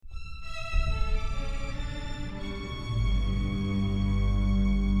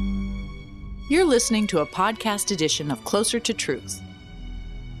You're listening to a podcast edition of Closer to Truth.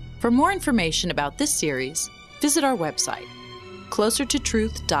 For more information about this series, visit our website,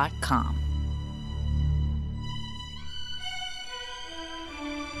 closertotruth.com.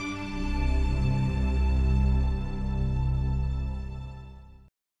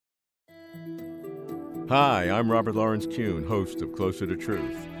 Hi, I'm Robert Lawrence Kuhn, host of Closer to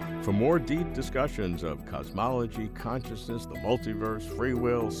Truth. For more deep discussions of cosmology, consciousness, the multiverse, free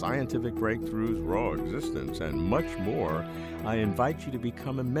will, scientific breakthroughs, raw existence, and much more, I invite you to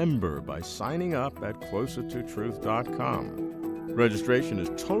become a member by signing up at closertotruth.com. Registration is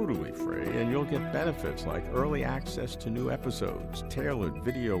totally free, and you'll get benefits like early access to new episodes, tailored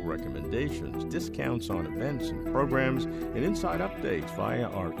video recommendations, discounts on events and programs, and inside updates via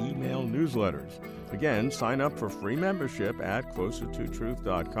our email newsletters. Again, sign up for free membership at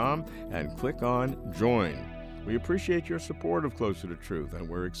closertotruth.com and click on Join. We appreciate your support of Closer to Truth, and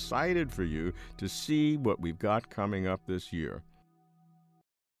we're excited for you to see what we've got coming up this year.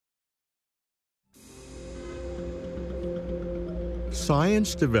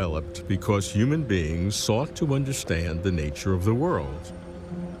 Science developed because human beings sought to understand the nature of the world.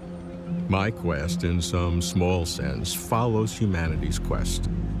 My quest, in some small sense, follows humanity's quest.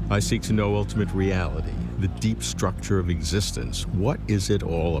 I seek to know ultimate reality, the deep structure of existence. What is it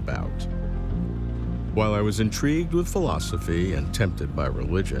all about? While I was intrigued with philosophy and tempted by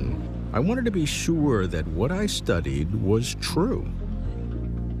religion, I wanted to be sure that what I studied was true.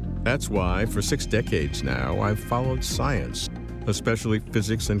 That's why, for 6 decades now, I've followed science, especially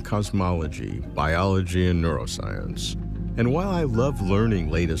physics and cosmology, biology and neuroscience. And while I love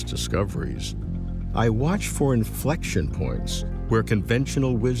learning latest discoveries, I watch for inflection points where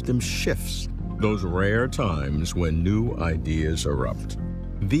conventional wisdom shifts, those rare times when new ideas erupt.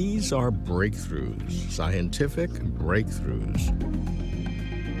 These are breakthroughs, scientific breakthroughs.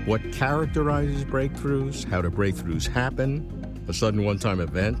 What characterizes breakthroughs, how do breakthroughs happen, a sudden one-time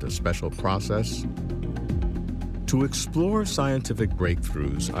event, a special process? To explore scientific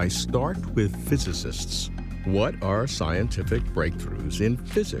breakthroughs, I start with physicists. What are scientific breakthroughs in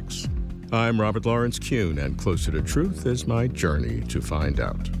physics? I'm Robert Lawrence Kuhn, and Closer to Truth is my journey to find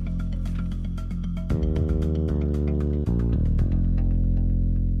out.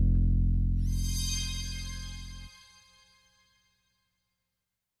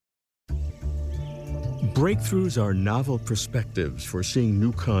 Breakthroughs are novel perspectives for seeing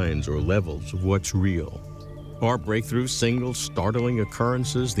new kinds or levels of what's real. Are breakthroughs single, startling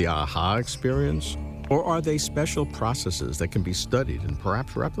occurrences, the aha experience? Or are they special processes that can be studied and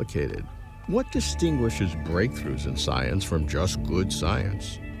perhaps replicated? What distinguishes breakthroughs in science from just good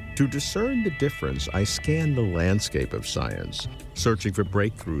science? To discern the difference, I scan the landscape of science, searching for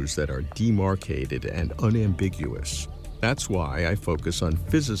breakthroughs that are demarcated and unambiguous. That's why I focus on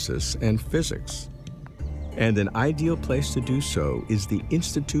physicists and physics. And an ideal place to do so is the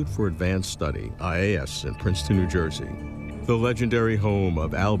Institute for Advanced Study, IAS, in Princeton, New Jersey, the legendary home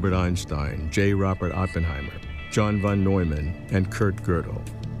of Albert Einstein, J. Robert Oppenheimer, John von Neumann, and Kurt Gödel.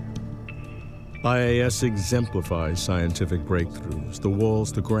 IAS exemplifies scientific breakthroughs. The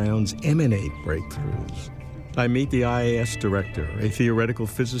walls, the grounds emanate breakthroughs. I meet the IAS director, a theoretical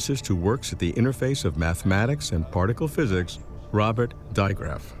physicist who works at the interface of mathematics and particle physics, Robert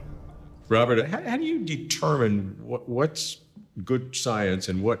Dijkgraaf. Robert, how do you determine what's good science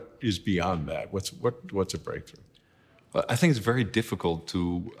and what is beyond that? What's a breakthrough? Well, I think it's very difficult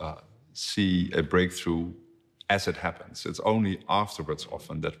to see a breakthrough as it happens. It's only afterwards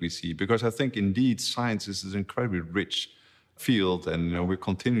often that we see, because I think indeed science is an incredibly rich field, and we're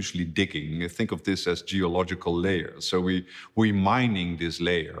continuously digging. Think of this as geological layers. So we're mining this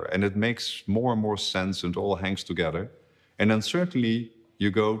layer, and it makes more and more sense, and it all hangs together. And then certainly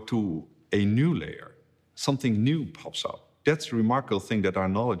you go to a new layer, something new pops up. That's the remarkable thing, that our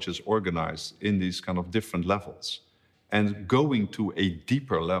knowledge is organized in these kind of different levels. And going to a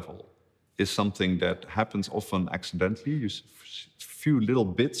deeper level is something that happens often accidentally. Few little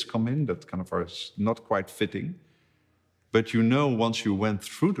bits come in that kind of are not quite fitting. But once you went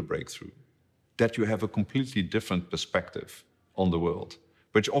through the breakthrough, that you have a completely different perspective on the world,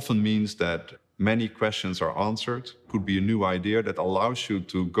 which often means that many questions are answered. Could be a new idea that allows you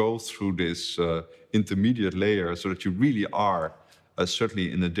to go through this intermediate layer so that you really are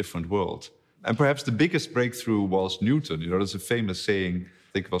certainly in a different world. And perhaps the biggest breakthrough was Newton. There's a famous saying,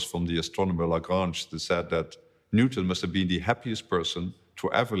 I think it was from the astronomer Lagrange, that said that Newton must have been the happiest person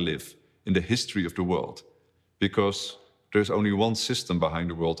to ever live in the history of the world, because there's only one system behind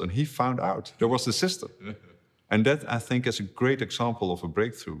the world, and he found out there was a system. And that, I think, is a great example of a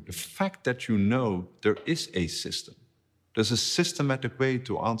breakthrough. The fact that there is a system, there's a systematic way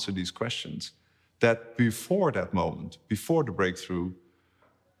to answer these questions, that before that moment, before the breakthrough,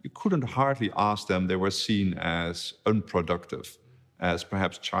 you couldn't hardly ask them. They were seen as unproductive, as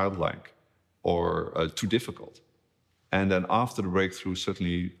perhaps childlike, or too difficult. And then after the breakthrough,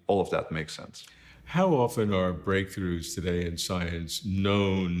 certainly all of that makes sense. How often are breakthroughs today in science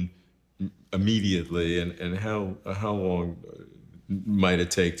known immediately, and how long might it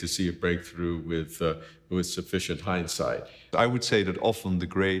take to see a breakthrough with sufficient hindsight? I would say that often the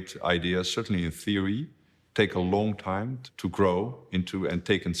great ideas, certainly in theory, take a long time to grow into and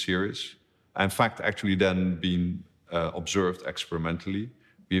taken serious. In fact, actually then being observed experimentally.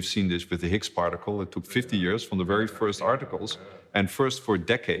 We have seen this with the Higgs particle. It took 50 years from the very first articles, and first for a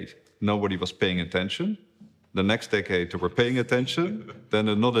decade, nobody was paying attention. The next decade, they were paying attention. Then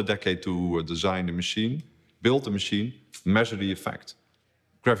another decade to design the machine, build the machine, measure the effect.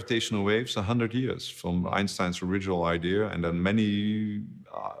 Gravitational waves, 100 years from Einstein's original idea, and then many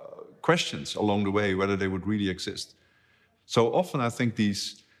questions along the way whether they would really exist. So often I think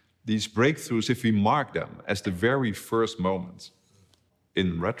these breakthroughs, if we mark them as the very first moment,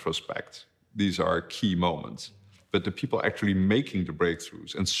 in retrospect, these are key moments. But the people actually making the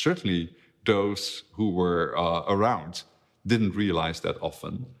breakthroughs, and certainly those who were around, didn't realize that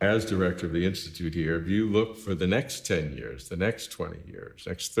often. As director of the Institute here, if you look for the next 10 years, the next 20 years,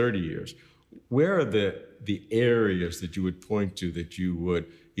 next 30 years, where are the areas that you would point to that you would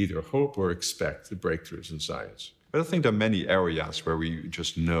either hope or expect the breakthroughs in science? But I think there are many areas where we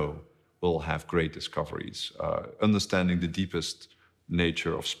just know we'll have great discoveries, understanding the deepest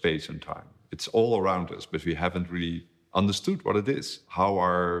nature of space and time. It's all around us, but we haven't really understood what it is, how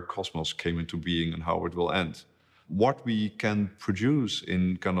our cosmos came into being and how it will end. What we can produce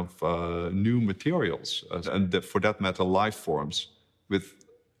in kind of new materials, and for that matter, life forms, with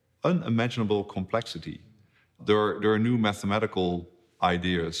unimaginable complexity. There are new mathematical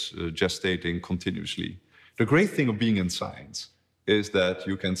ideas gestating continuously. The great thing of being in science is that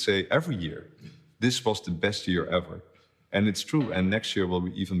you can say every year, this was the best year ever. And it's true, and next year will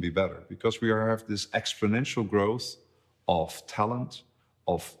even be better, because we have this exponential growth of talent,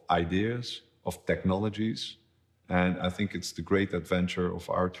 of ideas, of technologies, and I think it's the great adventure of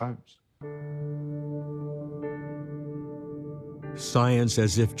our times. Science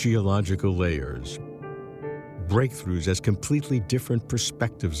as if geological layers, breakthroughs as completely different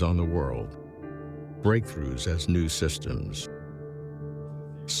perspectives on the world, breakthroughs as new systems.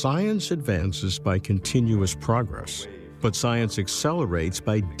 Science advances by continuous progress, but science accelerates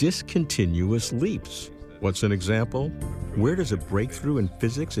by discontinuous leaps. What's an example? Where does a breakthrough in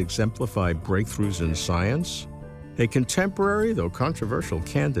physics exemplify breakthroughs in science? A contemporary, though controversial,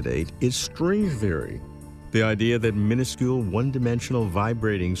 candidate is string theory. The idea that minuscule one-dimensional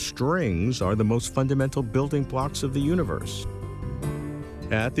vibrating strings are the most fundamental building blocks of the universe.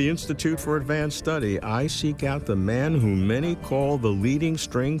 At the Institute for Advanced Study, I seek out the man whom many call the leading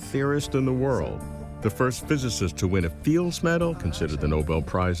string theorist in the world, the first physicist to win a Fields Medal, considered the Nobel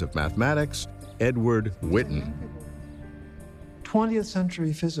Prize of Mathematics, Edward Witten. 20th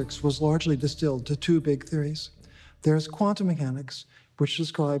century physics was largely distilled to two big theories. There's quantum mechanics, which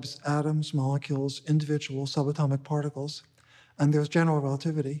describes atoms, molecules, individual subatomic particles. And there's general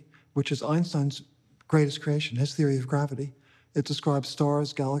relativity, which is Einstein's greatest creation, his theory of gravity. It describes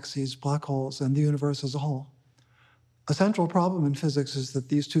stars, galaxies, black holes, and the universe as a whole. A central problem in physics is that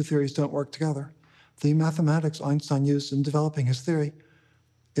these two theories don't work together. The mathematics Einstein used in developing his theory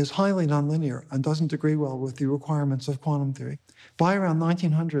is highly nonlinear and doesn't agree well with the requirements of quantum theory. By around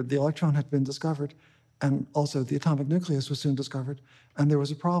 1900, the electron had been discovered, and also the atomic nucleus was soon discovered, and there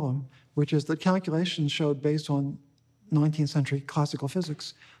was a problem, which is that calculations showed, based on 19th century classical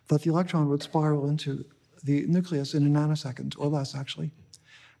physics, that the electron would spiral into the nucleus in a nanosecond, or less, actually.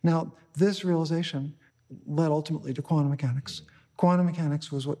 Now, this realization led ultimately to quantum mechanics. Quantum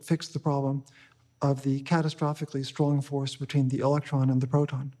mechanics was what fixed the problem of the catastrophically strong force between the electron and the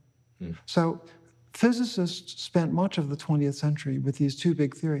proton. So physicists spent much of the 20th century with these two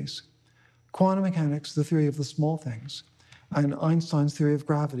big theories: quantum mechanics, the theory of the small things, and Einstein's theory of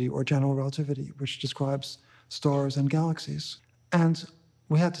gravity, or general relativity, which describes stars and galaxies. And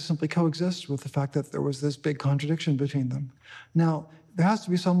we had to simply coexist with the fact that there was this big contradiction between them. Now, there has to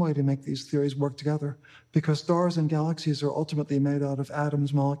be some way to make these theories work together, because stars and galaxies are ultimately made out of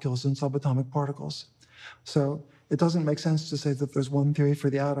atoms, molecules, and subatomic particles. So it doesn't make sense to say that there's one theory for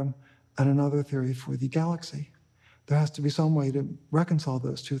the atom and another theory for the galaxy. There has to be some way to reconcile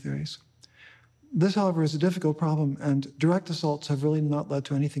those two theories. This, however, is a difficult problem, and direct assaults have really not led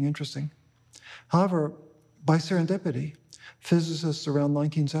to anything interesting. However, by serendipity, physicists around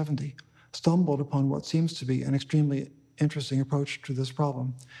 1970 stumbled upon what seems to be an extremely interesting approach to this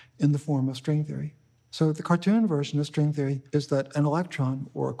problem in the form of string theory. So the cartoon version of string theory is that an electron,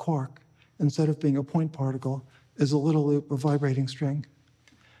 or a quark, instead of being a point particle, is a little loop of vibrating string.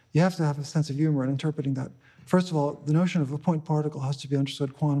 You have to have a sense of humor in interpreting that. First of all, the notion of a point particle has to be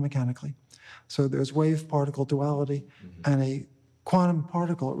understood quantum mechanically. So there's wave-particle duality, and a quantum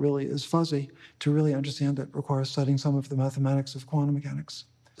particle really is fuzzy. To really understand it requires studying some of the mathematics of quantum mechanics.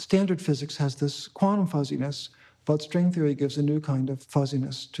 Standard physics has this quantum fuzziness, but string theory gives a new kind of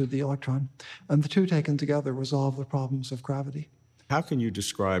fuzziness to the electron, and the two taken together resolve the problems of gravity. How can you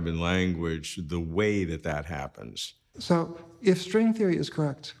describe in language the way that that happens? So if string theory is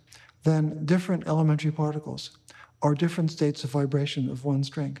correct, then different elementary particles are different states of vibration of one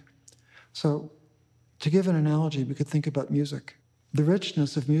string. So to give an analogy, we could think about music. The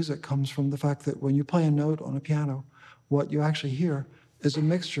richness of music comes from the fact that when you play a note on a piano, what you actually hear is a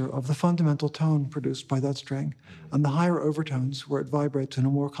mixture of the fundamental tone produced by that string and the higher overtones where it vibrates in a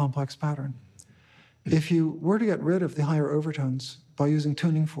more complex pattern. If you were to get rid of the higher overtones by using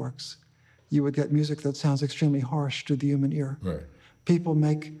tuning forks, you would get music that sounds extremely harsh to the human ear. Right. People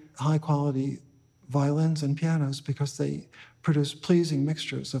make high-quality violins and pianos because they produce pleasing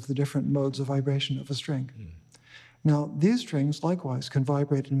mixtures of the different modes of vibration of a string. Now, these strings, likewise, can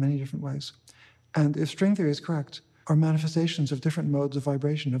vibrate in many different ways. And if string theory is correct, are manifestations of different modes of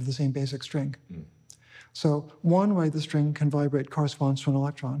vibration of the same basic string. So one way the string can vibrate corresponds to an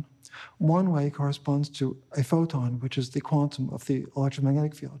electron. One way corresponds to a photon, which is the quantum of the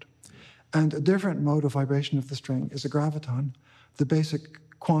electromagnetic field. And a different mode of vibration of the string is a graviton, the basic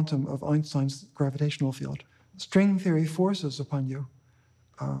quantum of Einstein's gravitational field. String theory forces upon you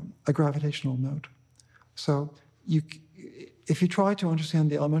a gravitational mode. So if you try to understand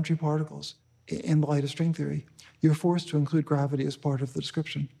the elementary particles in the light of string theory, you're forced to include gravity as part of the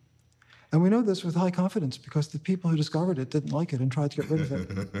description. And we know this with high confidence because the people who discovered it didn't like it and tried to get rid of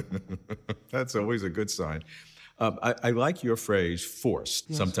it. That's always a good sign. I like your phrase, forced.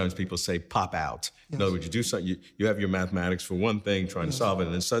 Yes. Sometimes people say pop out. Yes. In other words, you do something, you have your mathematics for one thing, trying to solve it,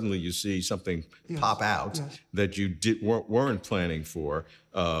 and then suddenly you see something pop out that you weren't planning for,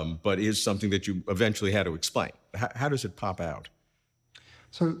 but is something that you eventually had to explain. How does it pop out?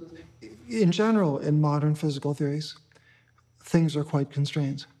 So in general, in modern physical theories, things are quite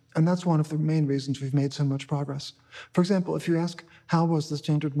constrained. And that's one of the main reasons we've made so much progress. For example, if you ask, how was the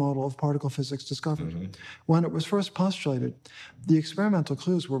standard model of particle physics discovered? When it was first postulated, the experimental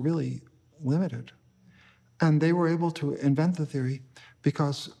clues were really limited. And they were able to invent the theory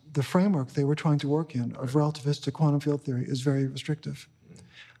because the framework they were trying to work in of relativistic quantum field theory is very restrictive.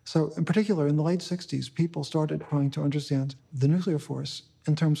 So in particular, in the late 60s, people started trying to understand the nuclear force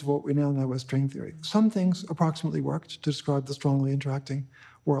in terms of what we now know as string theory. Some things approximately worked to describe the strongly interacting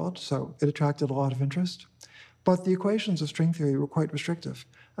world, so it attracted a lot of interest. But the equations of string theory were quite restrictive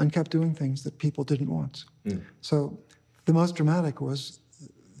and kept doing things that people didn't want. So the most dramatic was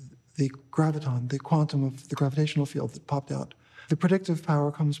the graviton, the quantum of the gravitational field that popped out. The predictive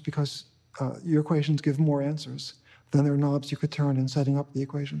power comes because your equations give more answers than there are knobs you could turn in setting up the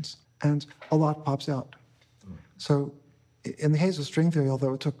equations. And a lot pops out. So in the case of string theory,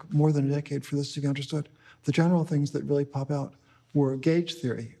 although it took more than a decade for this to be understood, the general things that really pop out were gauge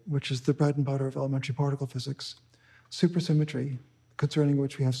theory, which is the bread and butter of elementary particle physics, supersymmetry, concerning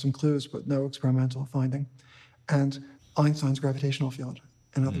which we have some clues but no experimental finding, and Einstein's gravitational field.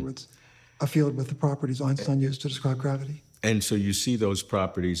 In other words, a field with the properties Einstein used to describe gravity. And so you see those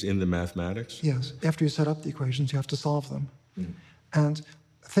properties in the mathematics? Yes. After you set up the equations, you have to solve them. And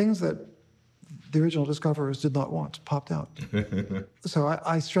things that the original discoverers did not want popped out. So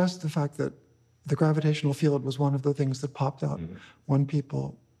I stress the fact that the gravitational field was one of the things that popped out when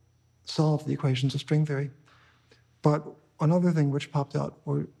people solved the equations of string theory. But another thing which popped out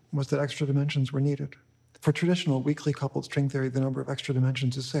was that extra dimensions were needed. For traditional weakly coupled string theory, the number of extra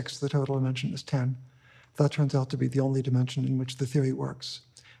dimensions is 6, the total dimension is 10. That turns out to be the only dimension in which the theory works.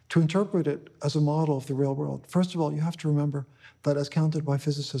 To interpret it as a model of the real world, first of all, you have to remember that as counted by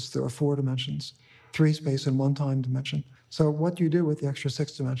physicists, there are 4 dimensions, 3 space and 1 time dimension. So what do you do with the extra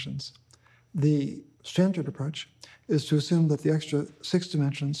 6 dimensions? The standard approach is to assume that the extra 6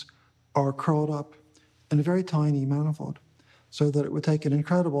 dimensions are curled up in a very tiny manifold so that it would take an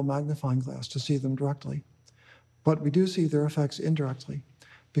incredible magnifying glass to see them directly. But we do see their effects indirectly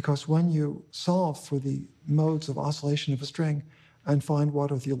because when you solve for the modes of oscillation of a string and find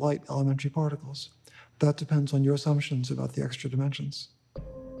what are the light elementary particles, that depends on your assumptions about the extra dimensions.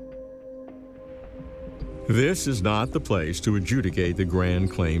 This is not the place to adjudicate the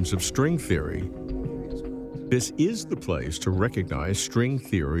grand claims of string theory. This is the place to recognize string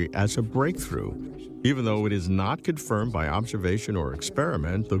theory as a breakthrough, even though it is not confirmed by observation or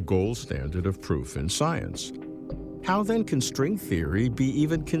experiment, the gold standard of proof in science. How then can string theory be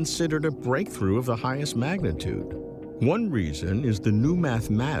even considered a breakthrough of the highest magnitude? One reason is the new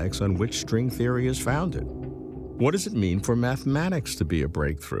mathematics on which string theory is founded. What does it mean for mathematics to be a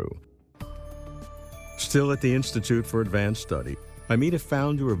breakthrough? Still at the Institute for Advanced Study, I meet a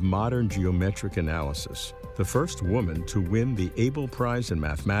founder of modern geometric analysis, the first woman to win the Abel Prize in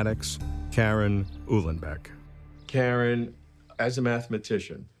Mathematics, Karen Uhlenbeck. Karen, as a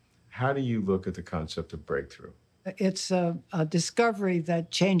mathematician, how do you look at the concept of breakthrough? It's a discovery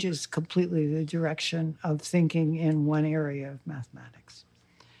that changes completely the direction of thinking in one area of mathematics.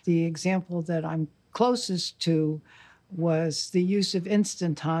 The example that I'm closest to was the use of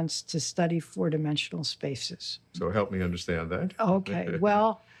instantons to study four-dimensional spaces. So help me understand that. Okay,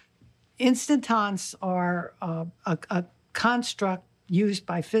 well, instantons are a construct used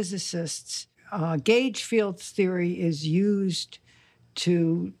by physicists. Gauge field theory is used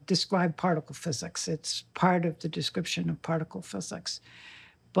to describe particle physics. It's part of the description of particle physics.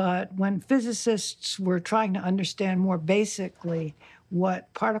 But when physicists were trying to understand more basically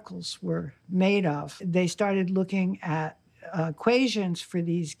what particles were made of, they started looking at equations for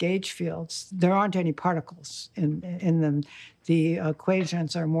these gauge fields. There aren't any particles in them. The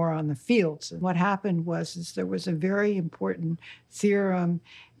equations are more on the fields. And what happened was there was a very important theorem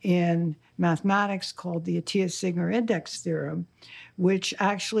in mathematics called the Atiyah-Singer index theorem, which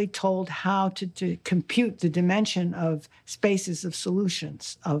actually told how to compute the dimension of spaces of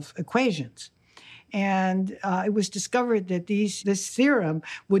solutions of equations. And it was discovered that this theorem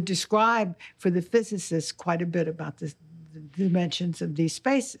would describe for the physicists quite a bit about the dimensions of these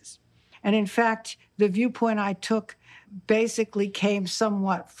spaces. And in fact, the viewpoint I took basically came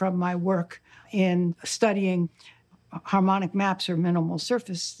somewhat from my work in studying harmonic maps or minimal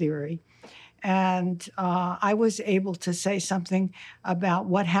surface theory. And I was able to say something about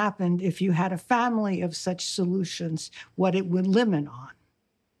what happened if you had a family of such solutions, what it would limit on.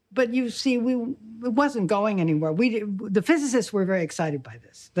 But you see, it wasn't going anywhere. The physicists were very excited by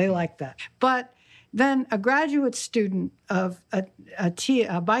this. They liked that. But then a graduate student of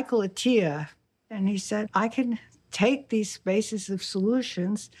Atiyah, Michael Atiyah, and he said, I can take these spaces of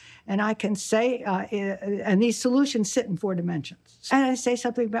solutions and I can say, and these solutions sit in four dimensions. And I say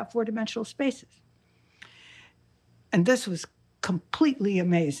something about four-dimensional spaces. And this was completely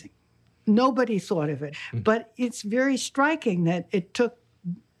amazing. Nobody thought of it. But it's very striking that it took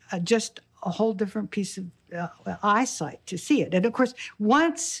just a whole different piece of eyesight to see it. And of course,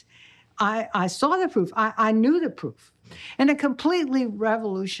 once I saw the proof, I knew the proof. And it completely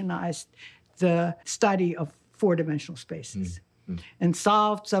revolutionized the study of four-dimensional spaces and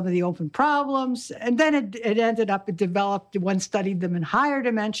solved some of the open problems. And then it ended up, it developed, one studied them in higher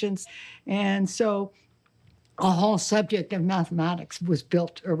dimensions. And so a whole subject of mathematics was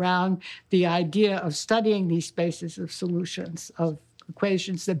built around the idea of studying these spaces of solutions of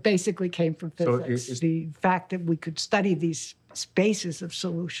equations that basically came from physics. So the fact that we could study these spaces of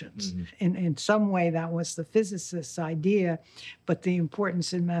solutions. In some way, that was the physicist's idea, but the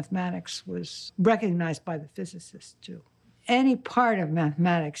importance in mathematics was recognized by the physicists, too. Any part of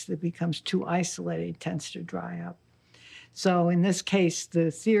mathematics that becomes too isolated tends to dry up. So in this case,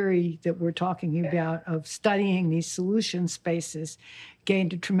 the theory that we're talking about of studying these solution spaces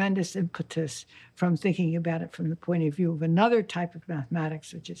gained a tremendous impetus from thinking about it from the point of view of another type of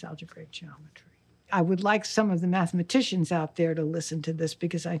mathematics, which is algebraic geometry. I would like some of the mathematicians out there to listen to this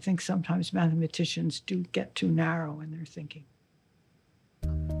because I think sometimes mathematicians do get too narrow in their thinking.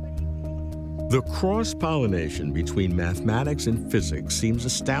 The cross-pollination between mathematics and physics seems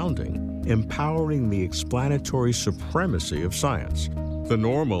astounding, empowering the explanatory supremacy of science. The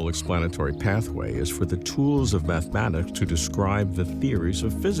normal explanatory pathway is for the tools of mathematics to describe the theories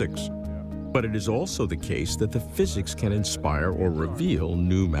of physics. But it is also the case that the physics can inspire or reveal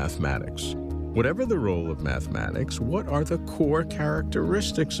new mathematics. Whatever the role of mathematics, what are the core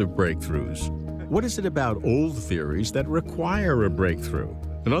characteristics of breakthroughs? What is it about old theories that require a breakthrough?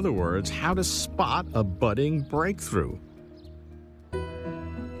 In other words, how to spot a budding breakthrough.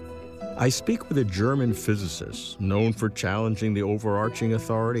 I speak with a German physicist known for challenging the overarching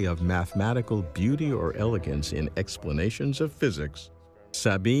authority of mathematical beauty or elegance in explanations of physics,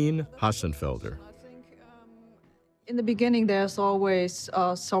 Sabine Hassenfelder. In the beginning, there's always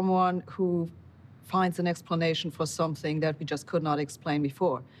someone who finds an explanation for something that we just could not explain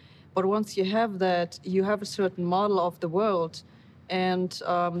before. But once you have that, you have a certain model of the world, and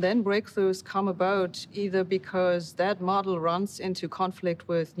then breakthroughs come about either because that model runs into conflict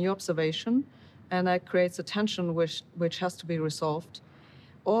with new observation, and that creates a tension which has to be resolved.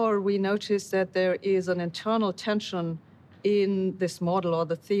 Or we notice that there is an internal tension in this model or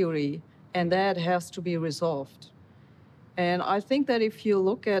the theory, and that has to be resolved. And I think that if you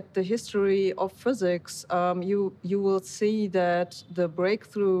look at the history of physics, you will see that the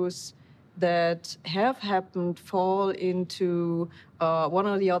breakthroughs that have happened fall into one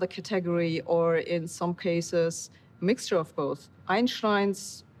or the other category, or in some cases, a mixture of both.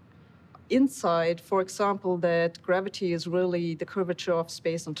 Einstein's insight, for example, that gravity is really the curvature of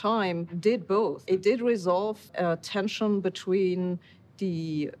space and time, did both. It did resolve a tension between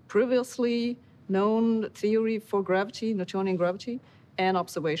the previously known theory for gravity, Newtonian gravity, and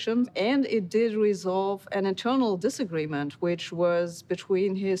observation. And it did resolve an internal disagreement, which was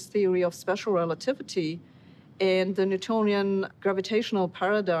between his theory of special relativity and the Newtonian gravitational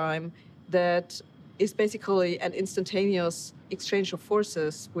paradigm that is basically an instantaneous exchange of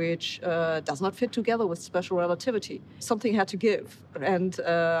forces, which does not fit together with special relativity. Something had to give. And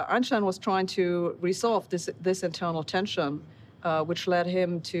Einstein was trying to resolve this internal tension, which led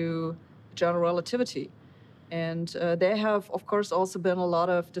him to general relativity. And there have, of course, also been a lot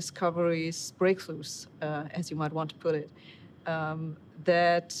of discoveries, breakthroughs, as you might want to put it,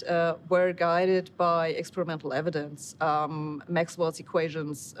 that were guided by experimental evidence. Maxwell's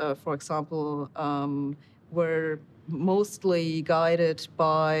equations, for example, were mostly guided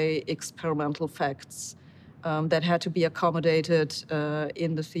by experimental facts that had to be accommodated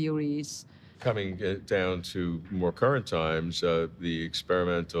in the theories. Coming down to more current times, the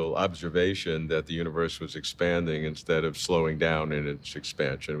experimental observation that the universe was expanding instead of slowing down in its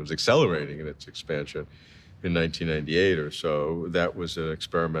expansion, it was accelerating in its expansion in 1998 or so. That was an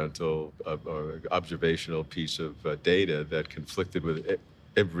experimental or observational piece of data that conflicted with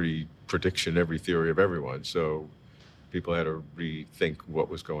every prediction, every theory of everyone. So people had to rethink what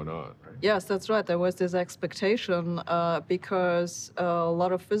was going on, right? Yes, that's right. There was this expectation because a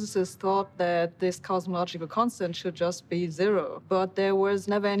lot of physicists thought that this cosmological constant should just be zero. But there was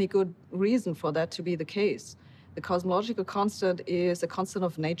never any good reason for that to be the case. The cosmological constant is a constant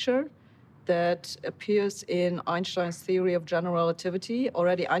of nature that appears in Einstein's theory of general relativity.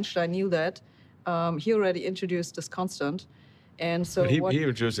 Already Einstein knew that. He already introduced this constant. And so he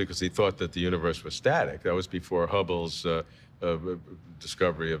introduced it because he thought that the universe was static. That was before Hubble's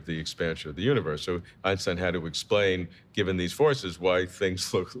discovery of the expansion of the universe. So Einstein had to explain, given these forces, why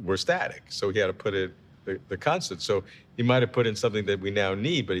things were static. So he had to put it the constant. So he might have put in something that we now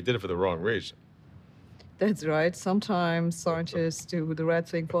need, but he did it for the wrong reason. That's right. Sometimes scientists do the right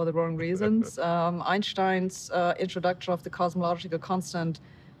thing for the wrong reasons. Einstein's introduction of the cosmological constant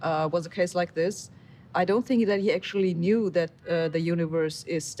was a case like this. I don't think that he actually knew that the universe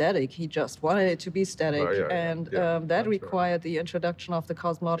is static. He just wanted it to be static, that required the introduction of the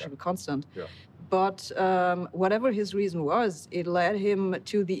cosmological constant. Yeah. But whatever his reason was, it led him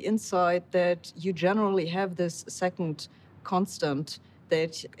to the insight that you generally have this second constant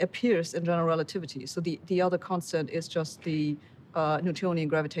that appears in general relativity. So the other constant is just the Newtonian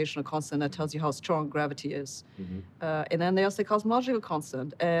gravitational constant that tells you how strong gravity is. Mm-hmm. And then there's the cosmological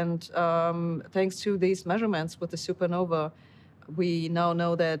constant. And thanks to these measurements with the supernova, we now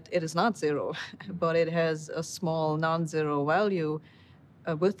know that it is not zero, but it has a small non-zero value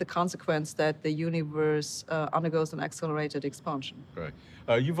with the consequence that the universe undergoes an accelerated expansion.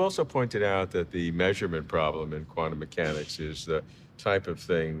 Right. You've also pointed out that the measurement problem in quantum mechanics is the type of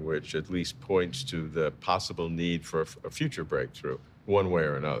thing which at least points to the possible need for a future breakthrough, one way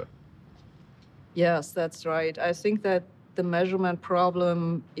or another. Yes, that's right. I think that the measurement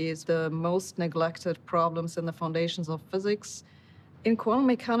problem is the most neglected problems in the foundations of physics. In quantum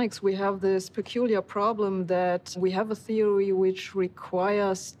mechanics, we have this peculiar problem that we have a theory which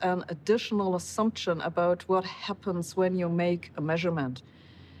requires an additional assumption about what happens when you make a measurement.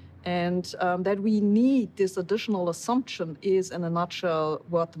 And that we need this additional assumption is, in a nutshell,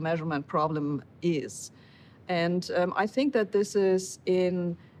 what the measurement problem is. And I think that this is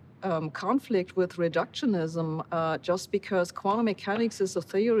in conflict with reductionism, just because quantum mechanics is a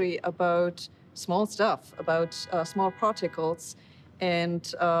theory about small stuff, about small particles,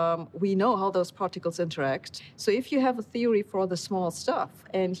 and we know how those particles interact. So if you have a theory for the small stuff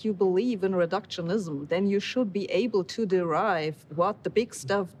and you believe in reductionism, then you should be able to derive what the big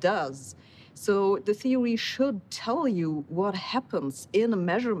stuff does. So the theory should tell you what happens in a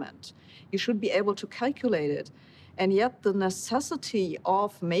measurement. You should be able to calculate it. And yet the necessity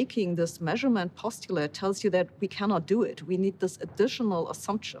of making this measurement postulate tells you that we cannot do it. We need this additional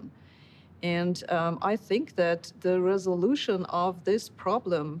assumption. And I think that the resolution of this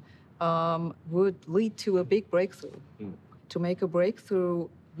problem would lead to a big breakthrough. To make a breakthrough,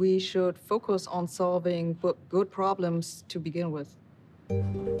 we should focus on solving good problems to begin with.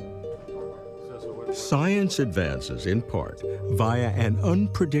 Science advances in part via an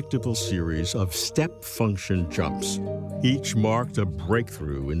unpredictable series of step function jumps, each marked a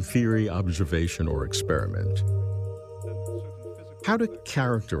breakthrough in theory, observation, or experiment. How to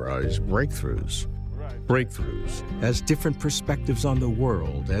characterize breakthroughs? Breakthroughs as different perspectives on the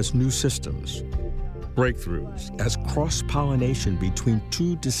world as new systems. Breakthroughs as cross-pollination between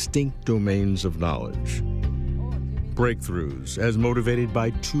two distinct domains of knowledge. Breakthroughs as motivated by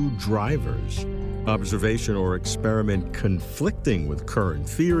two drivers, observation or experiment conflicting with current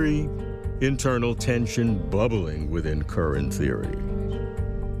theory, internal tension bubbling within current theory.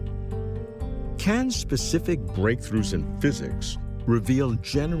 Can specific breakthroughs in physics reveal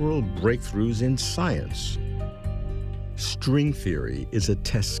general breakthroughs in science? String theory is a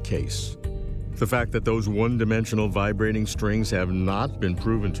test case. The fact that those one-dimensional vibrating strings have not been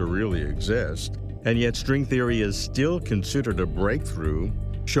proven to really exist, and yet string theory is still considered a breakthrough,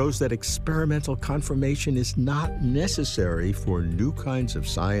 shows that experimental confirmation is not necessary for new kinds of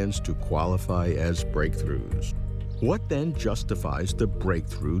science to qualify as breakthroughs. What then justifies the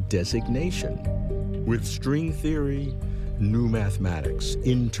breakthrough designation? With string theory, new mathematics,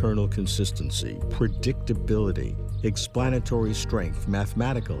 internal consistency, predictability, explanatory strength,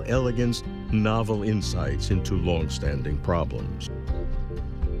 mathematical elegance, novel insights into long-standing problems.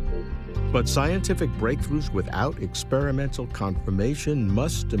 But scientific breakthroughs without experimental confirmation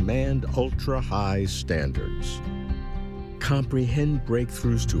must demand ultra-high standards. Comprehend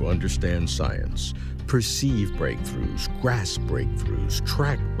breakthroughs to understand science. Perceive breakthroughs, grasp breakthroughs,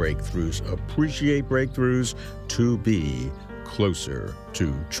 track breakthroughs, appreciate breakthroughs to be closer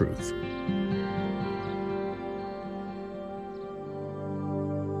to truth.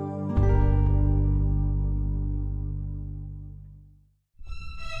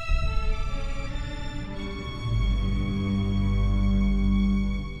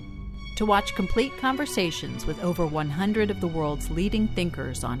 To watch complete conversations with over 100 of the world's leading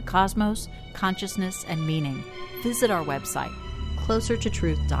thinkers on cosmos, consciousness, and meaning, visit our website,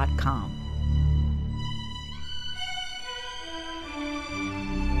 closertotruth.com.